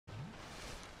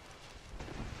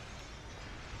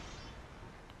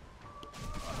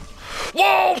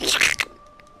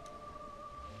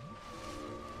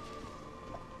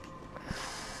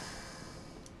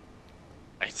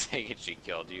take it she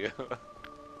killed you.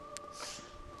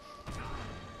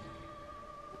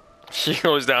 She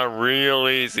goes down real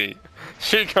easy.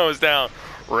 She goes down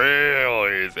real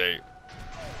easy.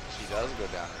 She does go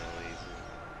down real easy.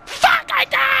 Fuck, I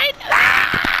died!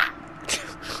 Ah!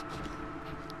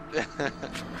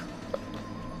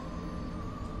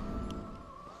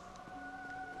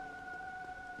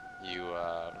 You,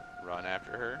 run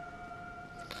after her?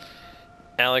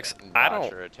 Alex, And I dodge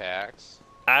don't... her attacks?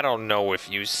 I don't know if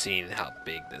you've seen how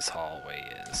big this hallway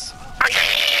is.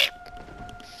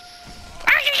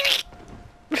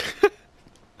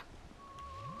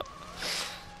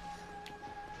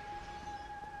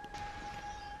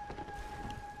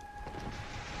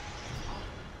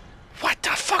 What the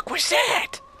fuck was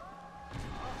that?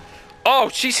 Oh,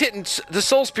 she's hitting... The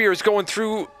soul spear is going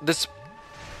through this...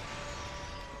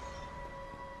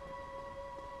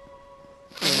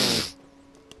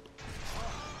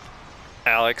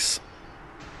 Alex.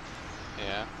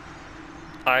 Yeah.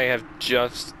 I have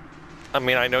just... I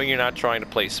mean, I know you're not trying to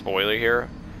play spoiler here,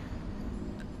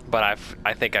 but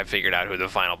I think I figured out who the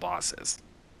final boss is.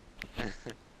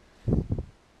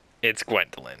 It's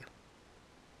Gwyndolin.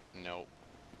 Nope.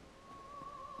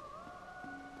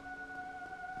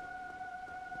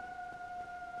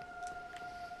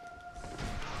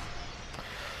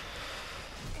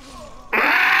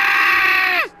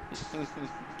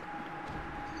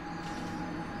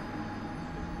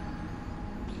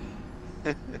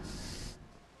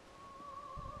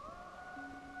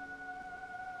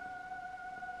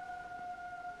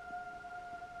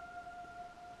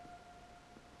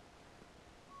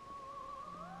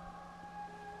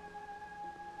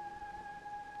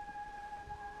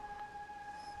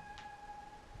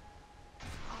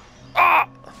 Oh!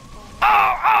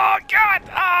 Oh God!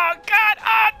 Oh God!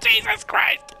 Oh Jesus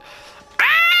Christ!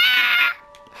 Ah!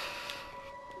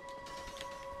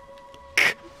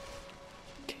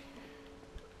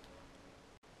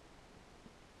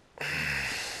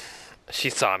 She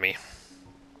saw me.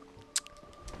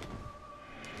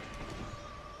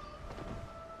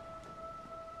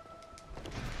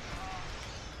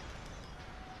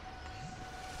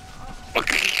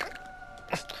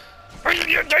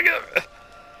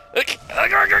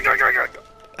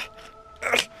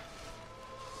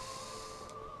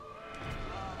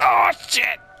 Oh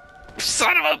shit!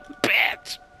 Son of a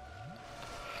bitch!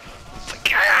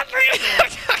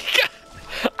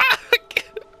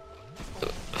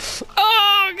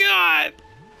 Oh God!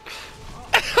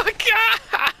 Oh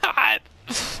God!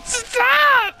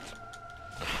 Stop!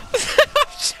 Stop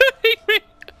shooting me!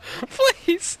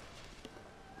 Please!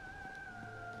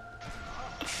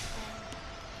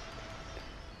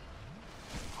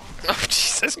 Oh,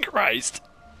 Jesus Christ.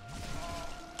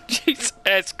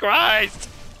 Jesus Christ.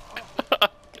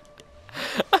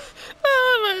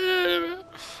 Oh,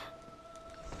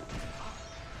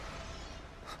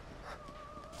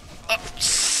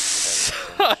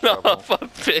 son of a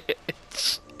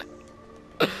bitch.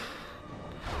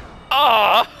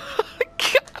 Oh,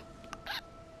 God.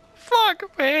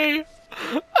 Fuck me.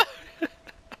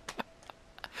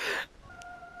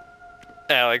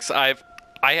 Alex, I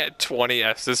had 20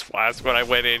 S's flask when I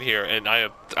went in here, and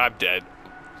I'm dead.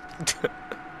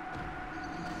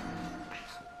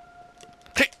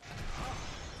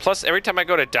 Plus, every time I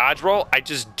go to dodge roll, I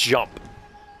just jump.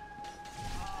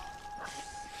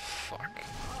 Fuck.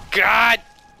 God!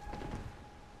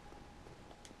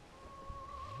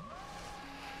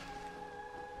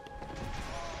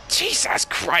 Jesus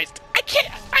Christ! I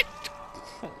can't.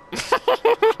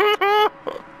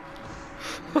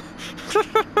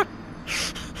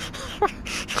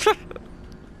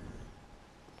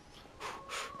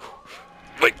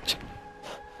 Wait.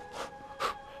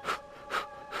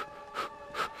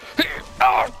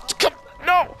 Oh, come,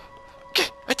 no!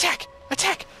 Attack!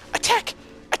 Attack! Attack!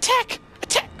 Attack!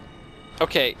 Attack!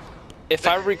 Okay, if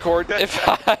I record,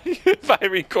 if I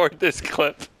record this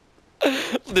clip,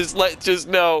 just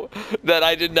know that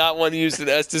I did not want to use an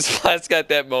Estus flask at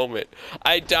that moment.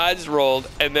 I dodge rolled,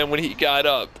 and then when he got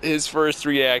up, his first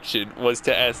reaction was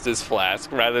to Estus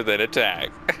flask rather than attack.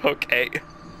 Okay,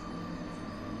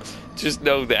 just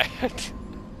know that.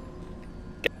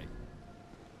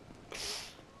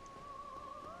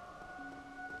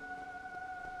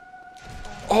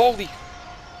 Holy...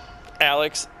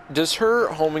 Alex, does her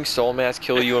homing soul mass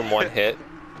kill you in one hit?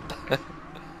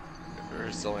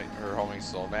 Her homing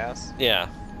soul mass? Yeah.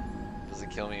 Does it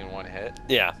kill me in one hit?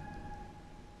 Yeah.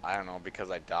 I don't know,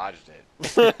 because I dodged it.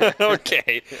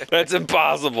 Okay, that's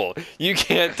impossible. You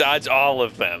can't dodge all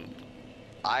of them.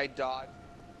 I dodged...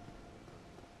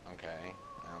 Okay,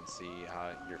 I don't see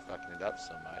how you're fucking it up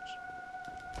so much.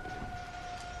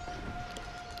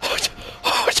 Oh,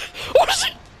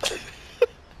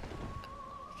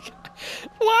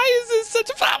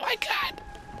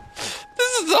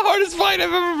 hardest fight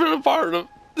I've ever been a part of.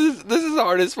 This is the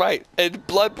hardest fight. And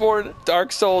Bloodborne,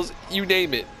 Dark Souls, you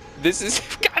name it. This is...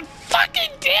 God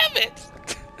fucking damn it!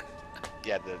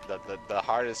 Yeah, the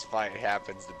hardest fight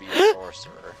happens to be a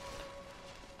sorcerer.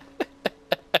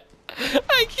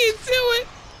 I can't do it!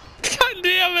 God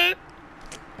damn it!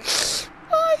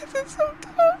 Why is it so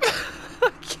tough?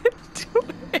 I can't do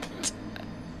it.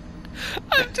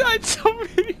 I've died so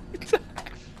many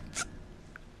times.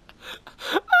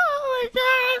 Oh my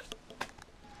god!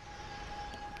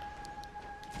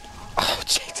 Oh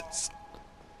Jesus!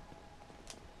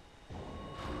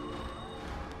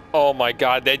 Oh my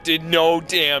god, that did no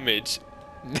damage.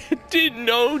 That did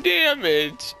no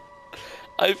damage.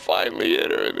 I finally hit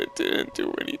her and it didn't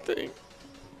do anything.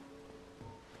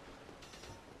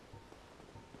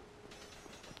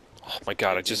 Oh my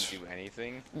god, I just... Didn't do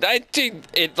anything? I did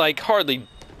it like hardly.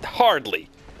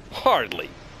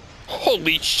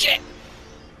 Holy shit!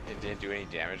 It didn't do any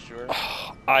damage to her?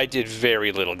 I did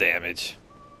very little damage.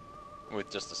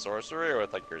 With just the sorcery or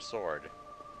with like your sword?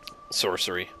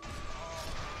 Sorcery.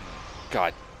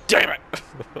 God damn it!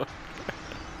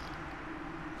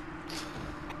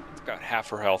 Got half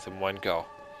her health in one go.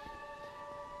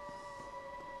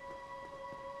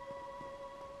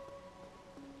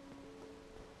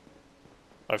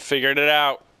 I figured it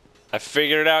out. I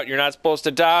figured it out. You're not supposed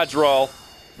to dodge roll.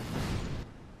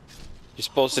 You're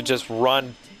supposed to just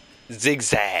run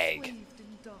zigzag.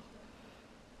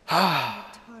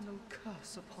 Eternal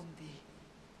curse upon thee.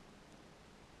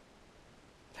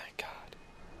 Thank God.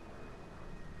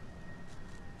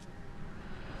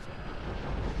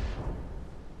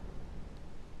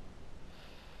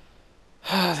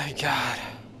 Oh, thank God.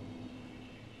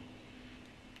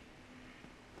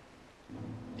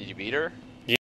 Did you beat her?